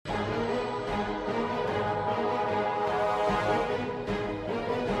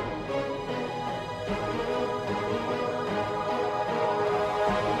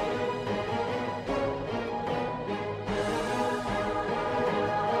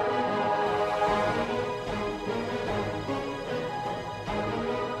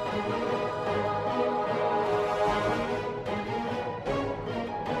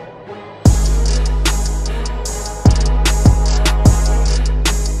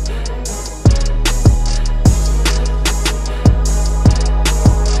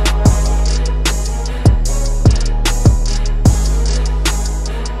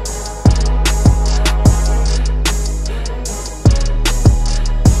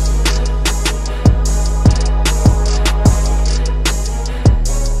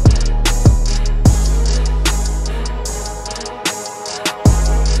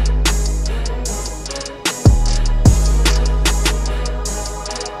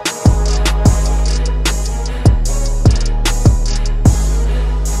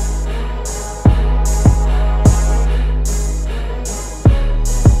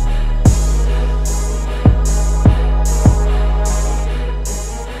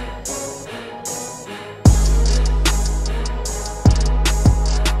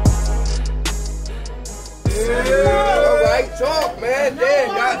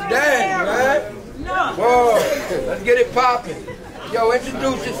Yo,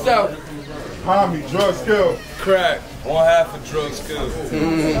 introduce yourself. Homie, Drugzkill. Crack. 1/2 of Drugzkill.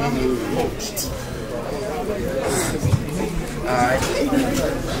 Alright.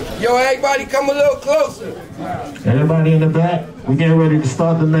 Yo, everybody come a little closer. Everybody in the back, we getting ready to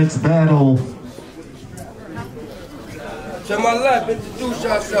start the next battle. To my left, introduce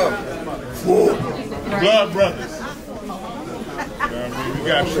yourself. Bloodbrothers. We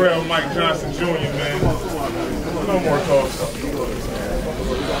got Trail Mike Johnson Jr., man. No more talk.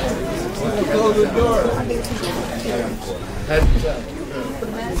 Close the door.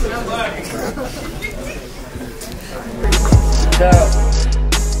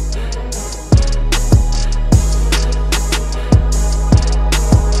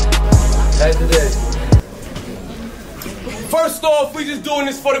 First off, we just doing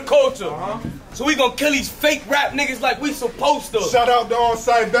this for the culture. So we gonna kill these fake rap niggas like we supposed to. Shout out the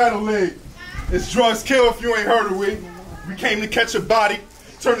Onsite Battle League. It's Drugzkill if you ain't heard of it. We came to catch a body,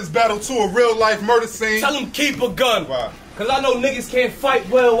 turn this battle to a real life murder scene. Tell them keep a gun. Why? Cause I know niggas can't fight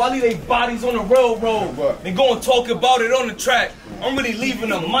well while leave their bodies on the railroad. What? They go and talk about it on the track. I'm really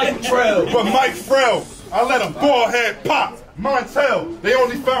leaving a mic trail. But Mike Frell, I let a ball head pop. Montel, they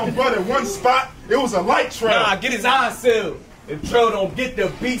only found blood at one spot. It was a light trail. Nah, get his eyes sealed. If Trail don't get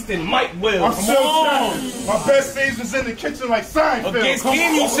the beast, then Mike will. I'm still trying. My best scenes was in the kitchen like Seinfeld. Against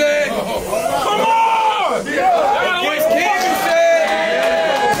Kim, you said. Come on! Yeah. Against Kim, you said.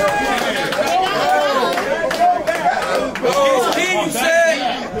 Against Kim, you said.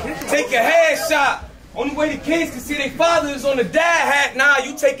 Take a headshot. Only way the kids can see their father is on the dad hat. Nah,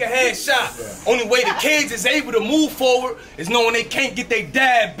 you take a headshot. Only way the kids is able to move forward is knowing they can't get their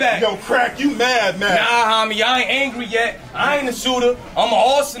dad back. Yo, Crack, you mad. Nah, homie, I ain't angry yet. I ain't a shooter. I'm an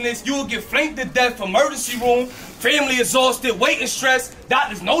arsonist. You'll get flanked to death from emergency room. Family exhausted, waiting stressed.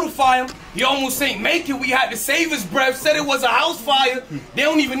 Doctors notify him. He almost ain't make it. We had to save his breath. Said it was a house fire. They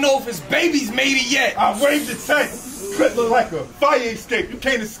don't even know if his baby's made it yet. I waved the tank. Clip look like a fire escape. You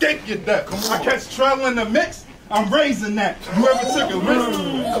can't escape your death. I catch Trail in the mix. I'm raising that. You ever took a risk?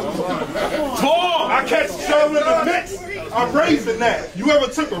 I catch Trail in the mix. I'm raising that. You ever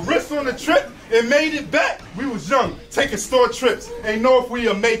took a risk on a trip and made it back? We was young, taking store trips. Ain't know if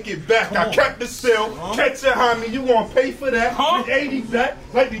we'll make it back. I kept the still. Catch it, homie. You gonna pay for that? With 80 back,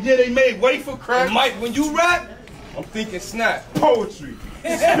 like the year they made way for Crack. Mike, when you rap, I'm thinking snap. Poetry,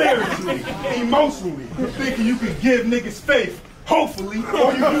 spiritually, emotionally. I'm thinking you can give niggas faith. Hopefully,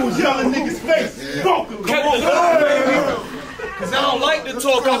 all you do is yell in niggas' face vocally. Cause I don't like to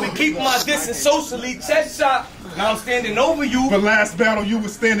talk. I've been keeping my distance socially. Chest shot. Now I'm standing over you. The last battle you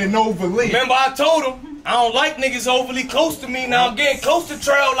was standing over Lee. Remember I told him I don't like niggas overly close to me. Now I'm getting close to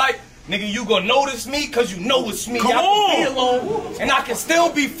Trail like, nigga, you gonna notice me cause you know it's me. I can be alone and I can still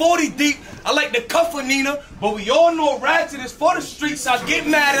be 40 deep. I like the cuff of Nina, but we all know ratchet is for the streets. I get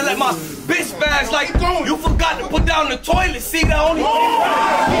mad and let my bitch spaz like, you forgot to put down the toilet seat. I only I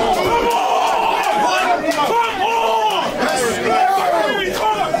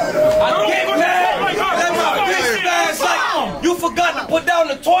get mad and let my bitch spaz like, you forgot to put down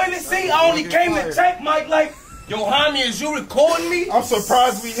the toilet seat. I only came to check Mike like, yo, homie, is you recording me? I'm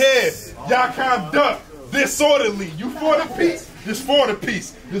surprised we had y'all conduct disorderly. You for the piece? This for the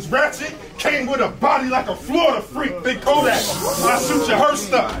piece. This ratchet came with a body like a Florida freak. Big Kodak. I shoot your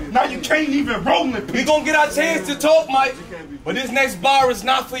hearse up. Now you can't even roll it. We gonna get our chance to talk, Mike. But this next bar is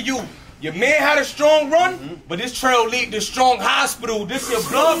not for you. Your man had a strong run, but this trail lead to strong hospital. This your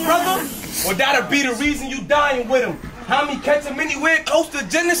blood brother? Or that'll be the reason you dying with him. How me catch him anywhere close to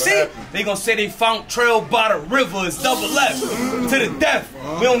Genesee? They gonna say they found Trail by the river. It's double left to the death.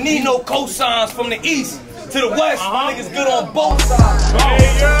 We don't need no cosigns from the east to the west. Niggas good on both sides.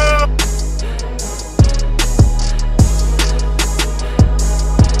 Hey, yo.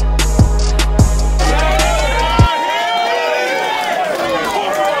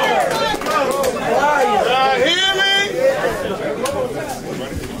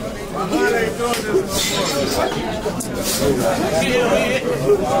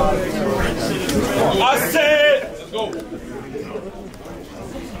 I said, let's go.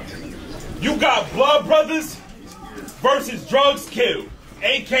 You got Bloodbrothers versus Drugzkill,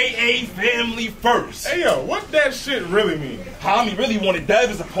 aka Family First. Hey yo, what that shit really mean? Homie really wanted Dev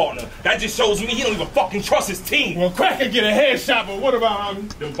as a partner. That just shows me he don't even fucking trust his team. Well, Crack can get a headshot, but what about Homie?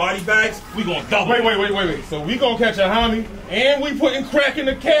 Them body bags, we gonna double. Wait. So we gonna catch a Homie, and we putting Crack in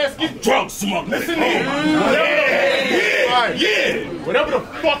the casket? Drug smuggling. Listen here. Yeah. Whatever the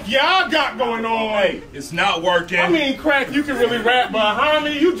fuck y'all got going on. Hey, it's not working. I mean, Crack, you can really rap, but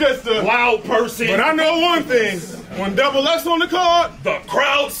Homie, you just a loud person. But I know one thing. When double X on the card, the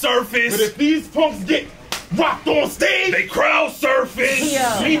crowd surface. But if these punks get rocked on stage. They crowd surfing.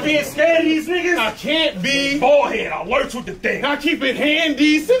 Yeah. Me being scared of these niggas. I can't be. Ballhead, I lurch with the thing. I keep it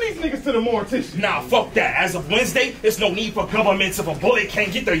handy. Send these niggas to the mortician. Nah, fuck that. As of Wednesday, there's no need for governments. If a bullet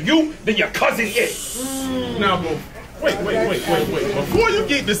can't get to you, then your cousin is. Now, bro. Wait. Before you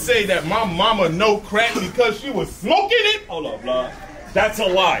get to say that my mama know crack because she was smoking it, Hold up, blood. That's a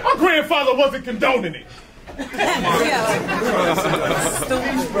lie. my grandfather wasn't condoning it.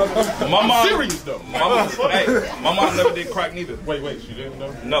 My mom, Serious though. my mom never did crack neither. Wait, she didn't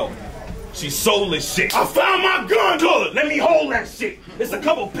know? No. She sold this shit. I found my gun! Good, let me hold that shit. There's a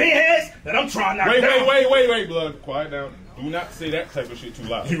couple pinheads that I'm trying to knock down. Wait, blood. Quiet down. Do not say that type of shit too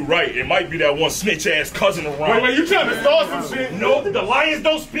loud. You right, it might be that one snitch ass cousin around. Wait, you trying to start some shit? No, the Lions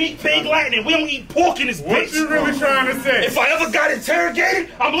don't speak pig Latin and we don't eat pork in this bitch. What you really trying to say? If I ever got interrogated,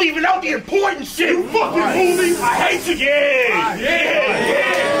 I'm leaving out the important shit. You fucking movie? I hate you.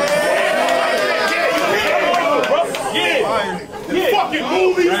 Yeah. Fucking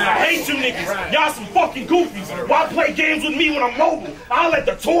movies? I hate you niggas. Y'all some fucking goofies. Why play games with me when I'm mobile? I'll let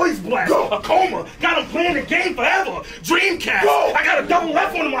the toys blast. A coma. Got them playing the game forever. Dreamcast. I got a double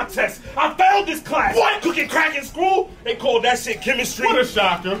F on my test. I failed this class. What? Cooking crack in school? They called that shit chemistry. What a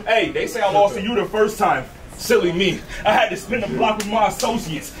shocker. Hey, they say I lost to you the first time. Silly me. I had to spin the block with my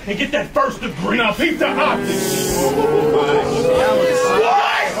associates and get that first degree. Now peep the optics. What?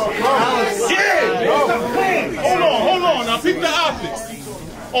 Yeah. Hold on. Now peep the optics.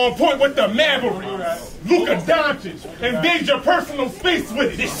 On point with the Mavericks. Luka Doncic. Invade your personal space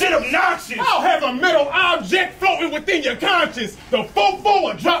with it. This shit obnoxious. I'll have a metal object floating within your conscience. The 4-4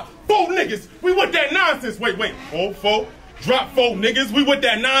 or drop 4 niggas. We with that nonsense. Wait. 4-4. Drop 4 niggas. We with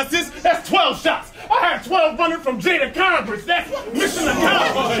that nonsense. That's 12 shots. I had 12 running from Jada Congress. That's mission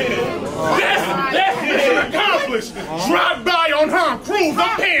accomplished. That's mission accomplished. Drive by on Tom Cruise.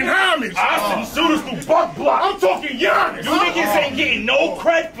 I'm paying homage. I send shooters through buck block. I'm talking Giannis. You niggas ain't getting no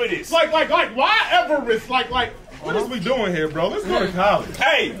credit for this. Like, why Everest? Like, what is we doing here, bro? Let's go to college.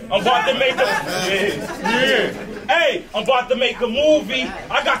 Hey, I'm about to make Hey, I'm about to make a movie.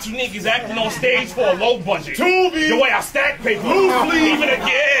 I got you niggas acting on stage for a low budget. Tubi. The way I stack paper. Loose leaf. Even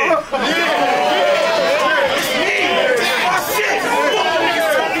again.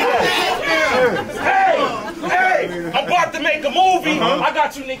 Hey, I'm about to make a movie. I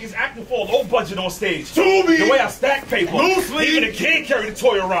got you niggas acting for a low budget on stage. Tubi. The way I stack paper. Loose leaf. Even a kid carry the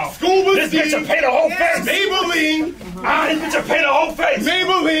toy around. Scuba This bitch will paint a whole face. Maybelline. This bitch will paint a whole face.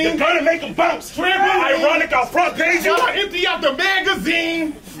 Maybelline. You're gonna make them bounce. Trampoline. Ironic on front page. You gotta empty out the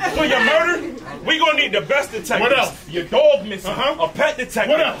magazine. For your murder, we gonna need the best detectives. What else? Your dog missing, a pet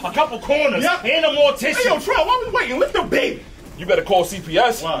detective, What else? a couple corners, Yep. and a mortician. Hey, yo, Trout, why we waiting? Lift the baby. You better call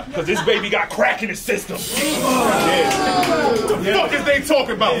CPS, Why? because this baby got crack in his system. What the fuck is they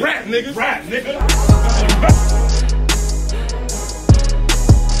talking about? Rat, niggas. Rat, nigga.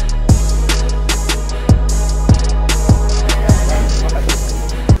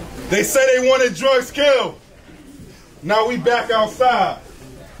 They say they wanted Drugzkill. Now we back outside.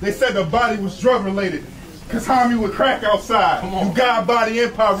 They said the body was drug related. Cause homie would crack outside. You got body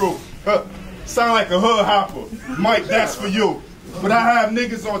in Pyro. Sound like a hood hopper. Mike, that's for you. But I have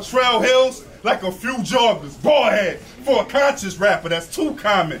niggas on Trail Hills like a few joggers. Ballhead. For a conscious rapper, that's too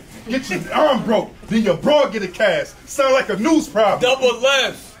common. Get your arm broke, then your bra get a cast. Sound like a news problem. Double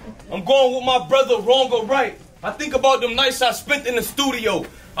left. I'm going with my brother, wrong or right. I think about them nights I spent in the studio.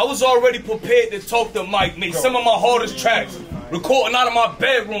 I was already prepared to talk to Mike, make some of my hardest tracks, recording out of my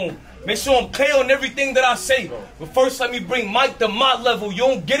bedroom. Make sure I'm clear on everything that I say. But first, let me bring Mike to my level. You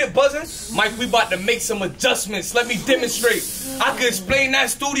don't get it, buzzin'? Mike, we about to make some adjustments. Let me demonstrate. I could explain that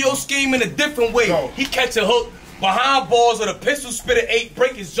studio scheme in a different way. He catch a hook behind bars with a pistol spit at 8,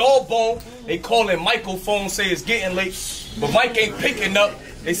 break his jawbone. They call it microphone, say it's getting late. But Mike ain't picking up.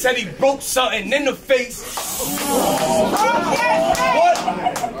 They said he broke something in the face.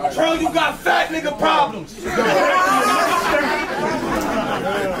 What? Trail, you got fat nigga problems.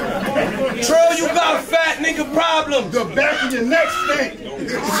 Trail, you got fat nigga problems. The back of your neck stink. So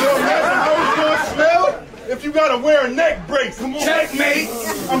imagine how it's gonna smell if you gotta wear a neck brace. Come on. Checkmate.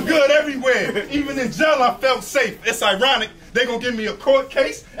 I'm good everywhere. Even in jail, I felt safe. It's ironic. They gonna give me a court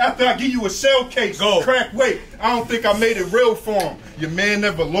case after I give you a shell case. Go. Crack weight. I don't think I made it real for him. Your man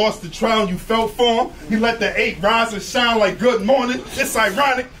never lost the trial you felt for him. He let the 8 rise and shine like good morning. It's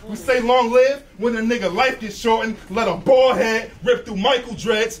ironic. We say long live when a nigga life gets shortened. Let a bald head rip through Michael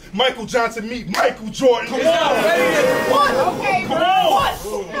dreads. Michael Johnson meet Michael Jordan. Is y'all ready to what? Okay, come on. What?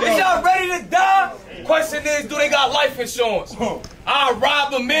 Is y'all ready to die? question is, do they got life insurance? I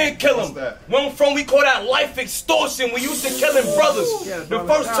rob them and kill them. Where I'm from, we call that life extortion. We used to killing brothers. The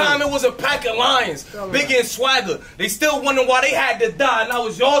first time it was a pack of lions, Biggie and Swagger. They still wondering why they had to die. Now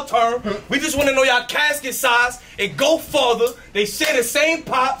it's your turn. We just want to know y'all casket size. It go farther. They share the same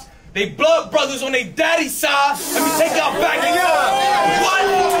pops. They blood brothers on their daddy's side. Let me take y'all back in time. What?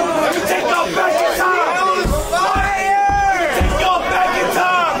 Let me take y'all back in time. What? Let me take y'all back in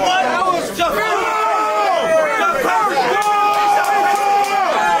time. What? That was just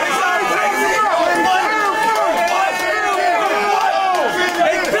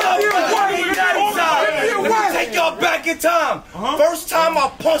take y'all back in time. First time I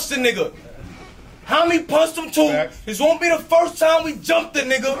punched a nigga. How many punched him too? This won't be the first time we jumped the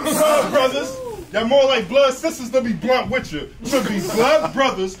nigga. Blood brothers, y'all more like blood sisters to be blunt with you. To be blood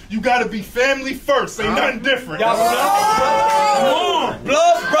brothers, you gotta be family first. Ain't nothing different. Y'all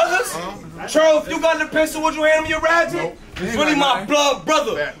blood brothers? Charles, if you got the pistol, would you hand me your ratchet? It's really my blood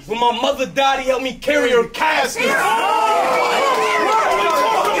brother. When my mother died, he helped me carry her casket.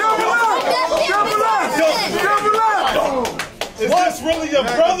 Is this really your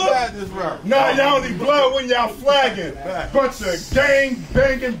brother? Nah, y'all only blood when y'all flagging. Bunch of gang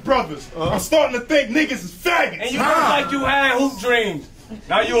banging brothers. I'm starting to think niggas is faggots. And you look like you had hoop dreams.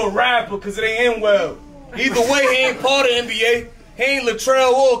 Now you a rapper because it ain't end well. Either way, he ain't part of NBA. He ain't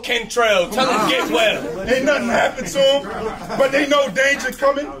Latrell or Kentrell. Tell him get well. Ain't nothing happened to him, but they know danger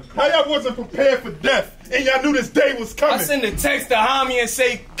coming. How y'all wasn't prepared for death and y'all knew this day was coming? I send a text to Homie and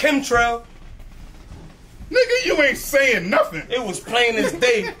say, Kentrell. Nigga, you ain't saying nothing. It was plain as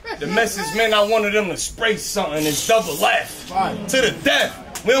day. The message meant I wanted them to spray something. It's double laugh. To the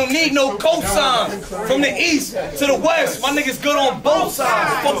death. We don't need no cosigns. From the east to the west, my niggas good on both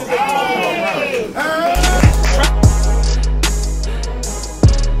sides. Fuck is they talking about?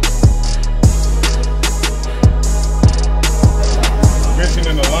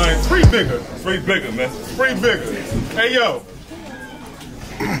 Mentioning the line, free bigger, man, free bigger. Hey yo,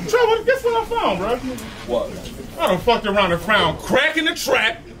 Trevor, guess what I found, bro? What? I done fucked around and found crack in the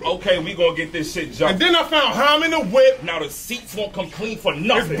trap. Okay, we gonna get this shit jumped. And then I found Ham in the whip. Now the seats won't come clean for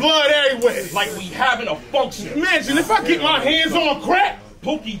nothing. There's blood everywhere. Like we having a function. Imagine if I get my hands on crack.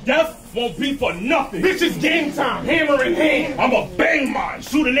 Pookie death won't be for nothing. Bitch, it's game time, hammer in hand. I'ma bang mine,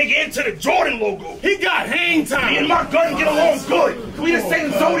 shoot a nigga into the Jordan logo. He got hang time. Me and my gun get along good. We the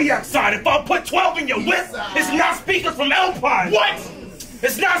same zodiac sign. If I put 12 in your whip, it's not speakers from Alpine. What?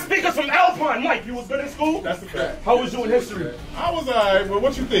 It's not speakers from Alpine. Mike, you was good in school? That's a fact. How was you in history? I was alright, but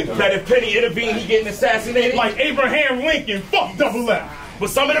what you think? That if Penny intervened, he getting assassinated? Like Abraham Lincoln, fuck double F.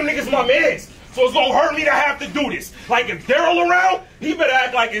 But some of them niggas my mans. So it's gonna hurt me to have to do this. Like if Daryl around, he better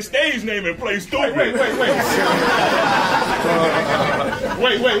act like his stage name and play stupid. Wait.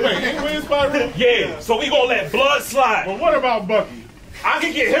 Ain't we inspired? Yeah, so we gonna let blood slide. But what about Bucky? I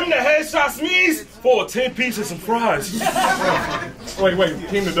can get him the headshot sneeze for a 10-piece and some fries. Wait,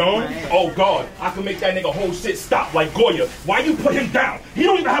 King the Dawn? Oh God, I can make that nigga whole shit stop like Goya. Why you put him down? He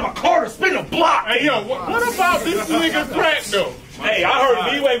don't even have a car to spin a block. Hey yo, what about this nigga crack though? Hey, I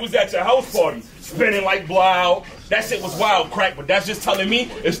heard Leeway was at your house party, spinning like Blau. That shit was wild crack, but that's just telling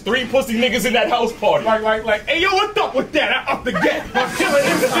me it's 3 pussy niggas in that house party. Like, hey yo, what's up with that? I up the gap. I'm killing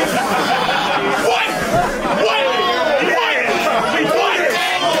this shit. What? We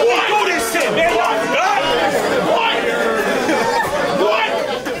do this shit, man. What?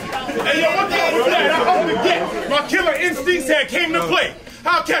 Hey yo, what's up with that? I up the gap. My killer instincts had came to play.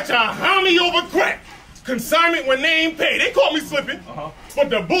 I'll catch a homie over crack. Consignment when they ain't paid. They caught me slipping. But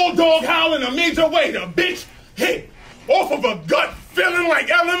the bulldog howling a major way. The bitch hit off of a gut feeling like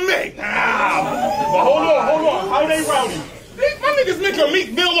LMA. But hold on. How they rowdy? My niggas make a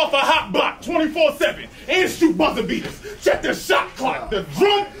meat meal off a hot block 24/7 and shoot buzzer beaters. Check the shot clock. The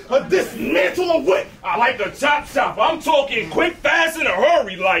drum, a dismantle a whip. I like the chop. I'm talking quick, fast, in a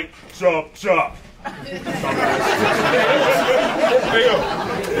hurry. Like chop. Hey yo,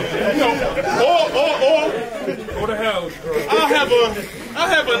 or the hell, I'll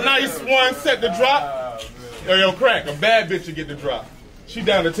have a nice one set to drop. Yo, crack, a bad bitch to get the drop. She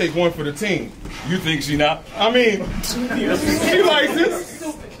down to take one for the team. You think she not? I mean, she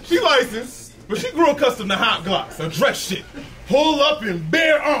licensed, but she grew accustomed to hot glocks, a dress shit, pull up in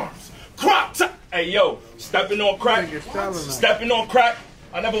bare arms, crop top. Hey yo, stepping on crack.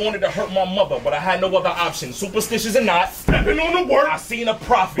 I never wanted to hurt my mother, but I had no other option. Superstitious or not, Stepping on the work. I seen a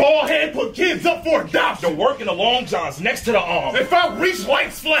prophet. Bald head put kids up for adoption. The work in the long johns next to the arm. If I reach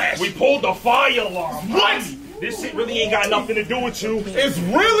lights flash. We pulled the fire alarm. What? This shit really ain't got nothing to do with you. It's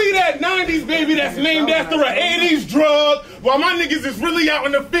really that 90s baby that's named after an 80s drug, while my niggas is really out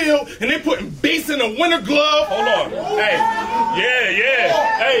in the field and they putting bass in a winter glove. Hold on. Hey.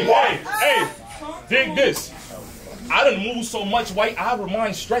 Yeah. Hey. Dig this. I done moved so much weight, I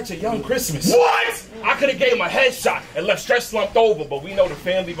remind Stretch of Young Christmas. What? I could have gave him a headshot and left Stretch slumped over, but we know the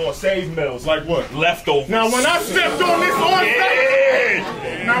family gonna save meals. Like what? Leftovers. Now when I stepped on this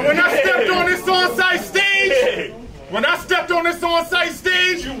on-site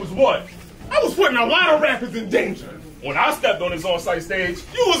stage, You was what? I was putting a lot of rappers in danger. When I stepped on this on-site stage,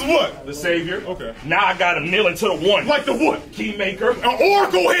 You was what? the savior. Okay. Now I got him kneeling to the one. Like the what? Keymaker. An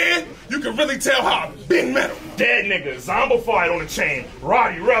oracle head? You can really tell how I've been metal. Dead nigga. Zombified on the chain.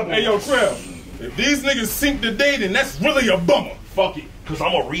 Roddy Rebel. Hey, yo, Trev, if these niggas sink today, then that's really a bummer. Fuck it. Cause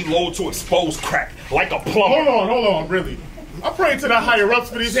I'ma reload to expose crack like a plumber. Hold on, really. I prayed to the higher ups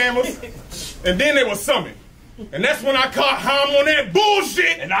for these hammers, and then they were summoned. And that's when I caught Ham on that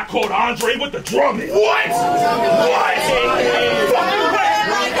bullshit. And I caught Andre with the drumming. What? What?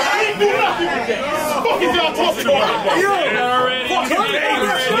 Fuck is y'all talking about? Fucking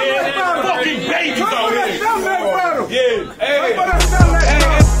babies out here. Yeah. Hey.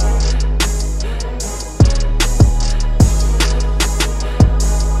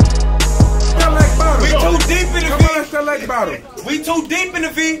 We too deep in the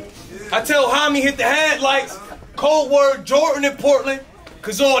V. I tell Homie hit the headlights. Cold word Jordan in Portland.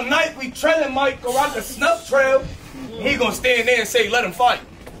 Cause all night we trailing Mike go out the snuff trail. He gonna stand there and say, let him fight.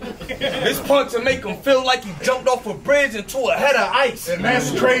 This punch will make him feel like he jumped off a bridge into a head of ice. And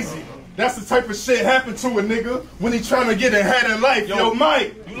that's crazy. That's the type of shit happen to a nigga when he trying to get ahead in life. Yo,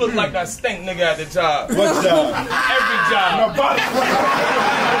 Mike. You look like that stink nigga at the job. What job? Every job. No, body.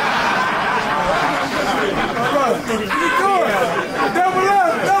 Double up.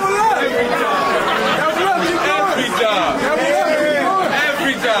 Every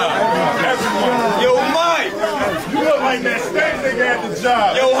job. Yo, Mike. You look like that stank nigga at the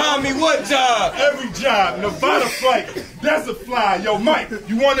job. Yo, Homie, what job? Every job. Nevada flight. Desert fly. Yo, Mike,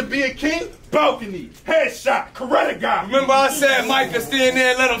 you want to be a king? Balcony. Headshot. Karate guy. Remember I said Mike could stand there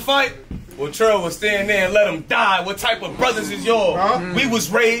and let him fight? Well, Trell was stand there and let him die. What type of brothers is yours? We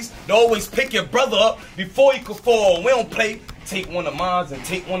was raised to always pick your brother up before he could fall. We don't play take one of mine and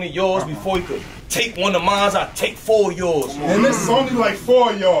take one of yours before he could take one of mine. I take 4 of yours. And this is only like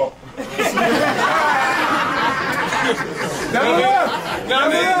 4 of y'all. And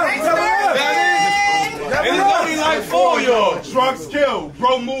it's only like 4 of y'all. Drugzkill.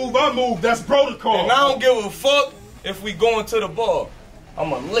 Bro move, I move. That's protocol. And I don't give a fuck if we going to the bar.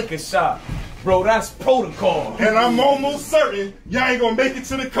 I'm a liquor shot. Bro, that's protocol. And I'm almost certain y'all ain't gonna make it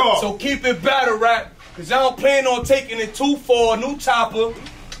to the car. So keep it battle rap, cause y'all don't plan on taking it too far. New chopper,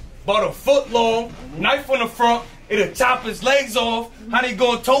 about a foot long, knife on the front, it'll chop his legs off. How they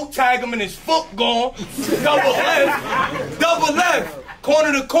gonna toe tag him and his foot gone? Double left.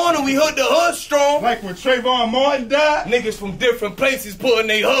 Corner to corner, we hood the hood strong. Like when Trayvon Martin died? Niggas from different places putting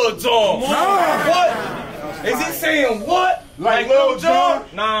their hoods on. What? Is he saying what? Like Lil Jon?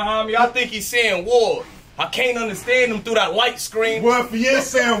 Nah, homie, I think he's saying war. I can't understand him through that light screen. Well, if he is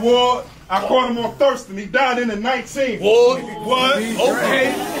saying war, I caught him on Thurston. He died in the 19th. War? What? Okay. They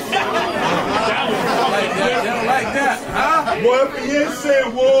don't like that. Huh? Well, if he is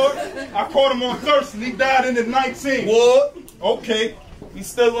saying war, I caught him on Thurston. He died in the 19th. War? Okay. We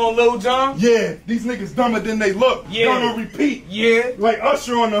still on Lil Jon? Yeah, these niggas dumber than they look. Yeah. Gonna repeat. Yeah. Like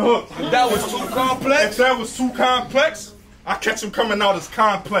Usher on the hook. If that was too complex? If that was too complex, I catch him coming out as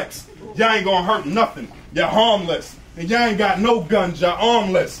complex. Y'all ain't gonna hurt nothing. Y'all harmless. And y'all ain't got no guns, y'all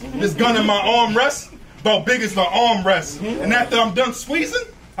armless. This gun in my armrest, about big as the armrest. And after I'm done squeezing,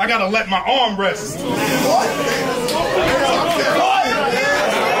 I gotta let my arm rest.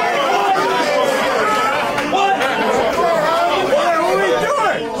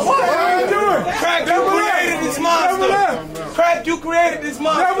 Crack, you created this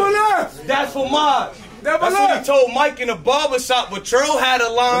monster. That's for Mod. That's what he told Mike in the barbershop, but Trell had a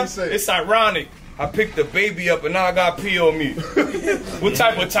line. It's ironic. I picked the baby up and now I got pee on me. What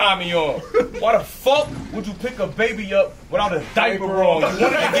type of time are you on? Why the fuck would you pick a baby up without a diaper on? You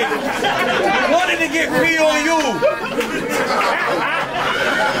wanted to get pee on you.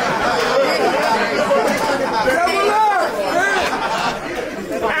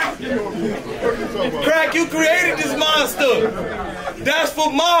 Crack, you created this monster. That's for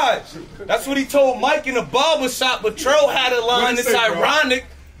Marge. That's what he told Mike in the barbershop, but Trell had a line. It's ironic.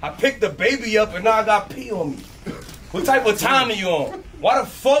 I picked the baby up and now I got pee on me. What type of time are you on? Why the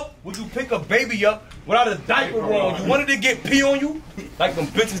fuck would you pick a baby up without a diaper on? You wanted to get pee on you? Like them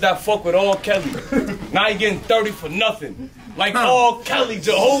bitches that fuck with R. Kelly. Now you getting 30 for nothing. Like R. Kelly,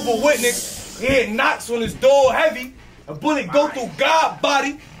 Jehovah's Witness, he hit knocks on his door heavy. A bullet go through God's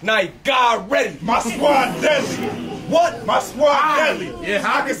body. Now he God ready. My squad deadly. What? My squad deadly. Yeah,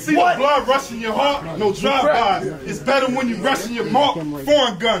 I can see the blood rushing your heart. No drive-bys. It's better when you rushing your mark.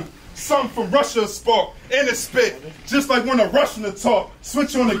 Foreign gun. Something from Russia spark. And a spit. Just like when a Russian to talk.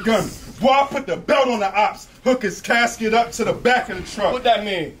 Switch on the gun. Boy, I put the belt on the ops. Hook his casket up to the back of the truck. What that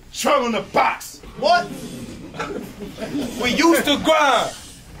mean? Trail in the box. What? We used to grind.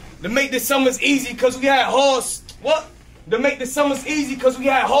 To make the summers easy because we had horse. What? To make the summers easy because we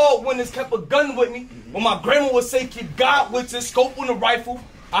had hard winners, kept a gun with me. When my grandma would say keep God with you, scope on the rifle,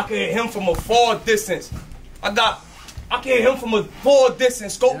 I could hit him from a far distance. I can hit him from a far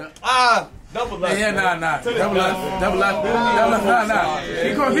distance, scope, double left. Yeah, nah. Double left. Nah.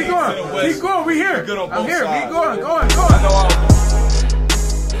 Keep going, we here. I'm here, keep going.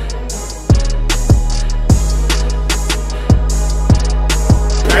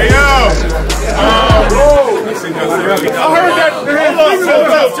 Hey, yo! I heard that.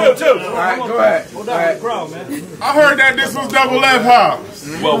 Chill. All right, go ahead. I heard that this was Double F house.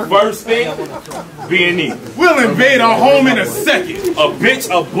 Well, first thing, B&E. We'll invade our home in a second. A bitch,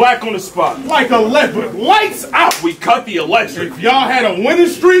 a black on the spot. Like a leopard. Lights out. We cut the electric. If y'all had a winning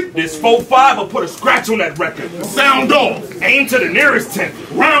streak, This 4-5 will put a scratch on that record. sound off. Aim to the nearest tent.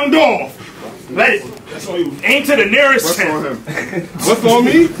 Round off. Let it. Aim to the nearest tent. What's on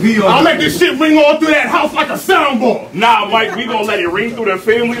me? I'll let this shit ring all through that house like a soundboard. Nah, Mike, we gonna let it ring through the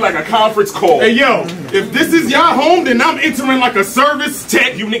family like a conference call. Hey, yo, if this is y'all home, then I'm entering like a service.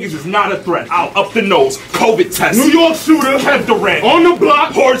 Ted, you niggas is not a threat. I'll up the nose. COVID test. New York shooter. Kev Durant. On the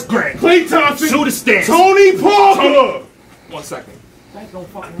block. Horace Grant. Klay Thompson. Shooter stance. Tony Parker. 1 second.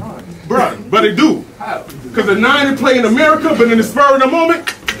 Bruh, but it do. Because the 9 can play in America, but in the spur of the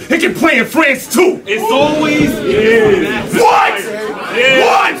moment, it can play in France too. It's always What?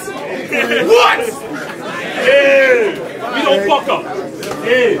 Yeah. We don't fuck up.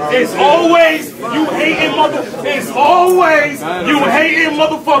 Yeah. It's always you hating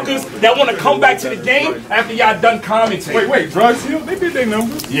motherfuckers that want to come back to the game after y'all done commentating. Wait, Drugzkill, they did their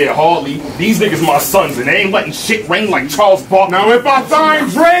numbers. Yeah, hardly. These niggas my sons and they ain't letting shit rain like Charles Barkley. Now if I sign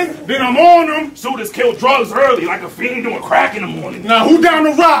Dre, then I'm on them. Shooters kill drugs early like a fiend doing crack in the morning. Now who down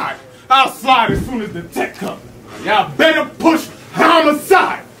the ride? I'll slide as soon as the tech comes. Y'all better push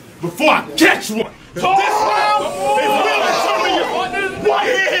homicide before I catch one. This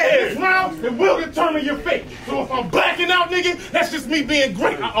round, it will determine your fate. So if I'm blacking out, nigga, that's just me being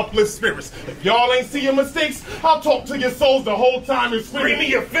great. I uplift spirits. If y'all ain't see your mistakes, I'll talk to your souls the whole time and scream in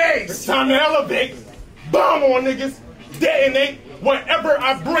your face. It's time to elevate. Bomb on niggas. Detonate. Whenever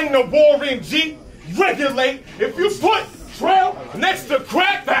I bring the war in G. Regulate. If you put Trail next to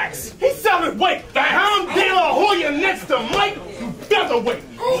crack facts, he's selling weight. I'm De La Hoya next to Mike, you featherweight.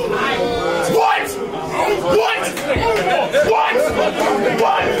 What?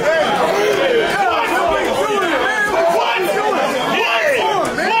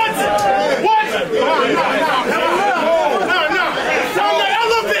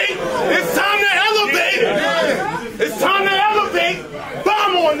 It's time to elevate.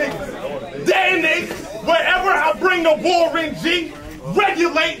 Bomb on niggas. Detonate. Wherever I bring the war in G.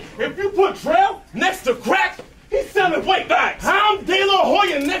 Regulate. If you put Trail next to crack, he's selling weight. I'm De La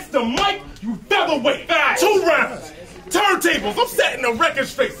Hoya next to Mike, you featherweight. 2 rounds. Turntables. I'm setting the record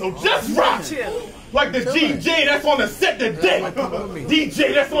straight, so just rock. Like the DJ that's on the set today.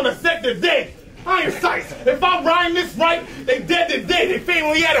 DJ that's on the set today. Iron sights. If I rhyme this right, they dead today. They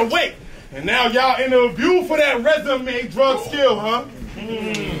family had to wait. And now y'all in the view for that resume, Drugzkill, huh?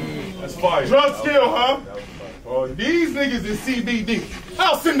 That's fire. Drugzkill, huh? Oh, these niggas is CBD.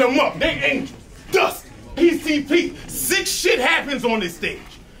 I'll send them up. They angels. Dust. PCP. Sick shit happens on this stage.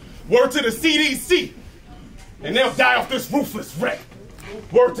 Word to the CDC. And they'll die off this ruthless wreck.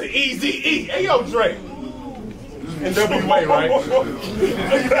 Word to Eazy-E. Hey, yo, Dre. NWA, right? NWA,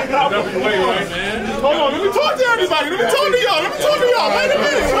 right? Hold on, let me talk to everybody. Let me talk to y'all.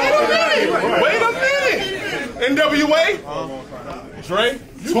 Wait a minute. NWA? Dre,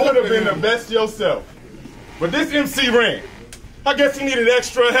 you could have been the best yourself. But this MC ran. I guess he needed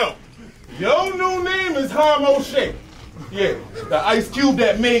extra help. Your new name is Harmo Shake. Yeah, the Ice Cube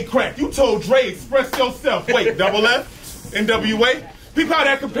that made crack. You told Dre express yourself. Wait, Double F? NWA? Peep how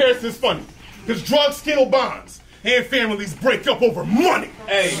that comparison's funny. Because drugs kill bonds. And families break up over money.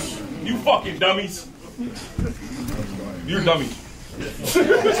 Hey, you fucking dummies. You're dummies.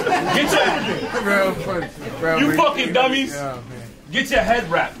 Get your... You fucking dummies. Get your head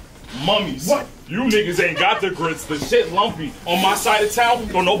wrapped. Mummies. What? You niggas ain't got the grits. The shit lumpy. On my side of town,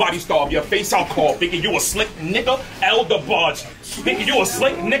 don't nobody starve. Your face out call. Thinking you a slick nigga, elder barge. Thinking you a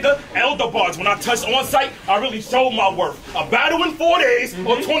slick nigga, elder barge. When I touched Onsite, I really showed my worth. A battle in 4 days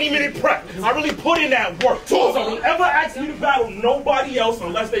or 20-minute prep. I really put in that work. So don't ever ask me to battle nobody else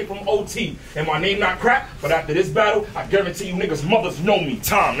unless they from OT. And my name not crap, but after this battle, I guarantee you niggas mothers know me.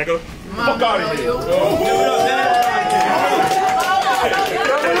 Time, nigga. Fuck out of here.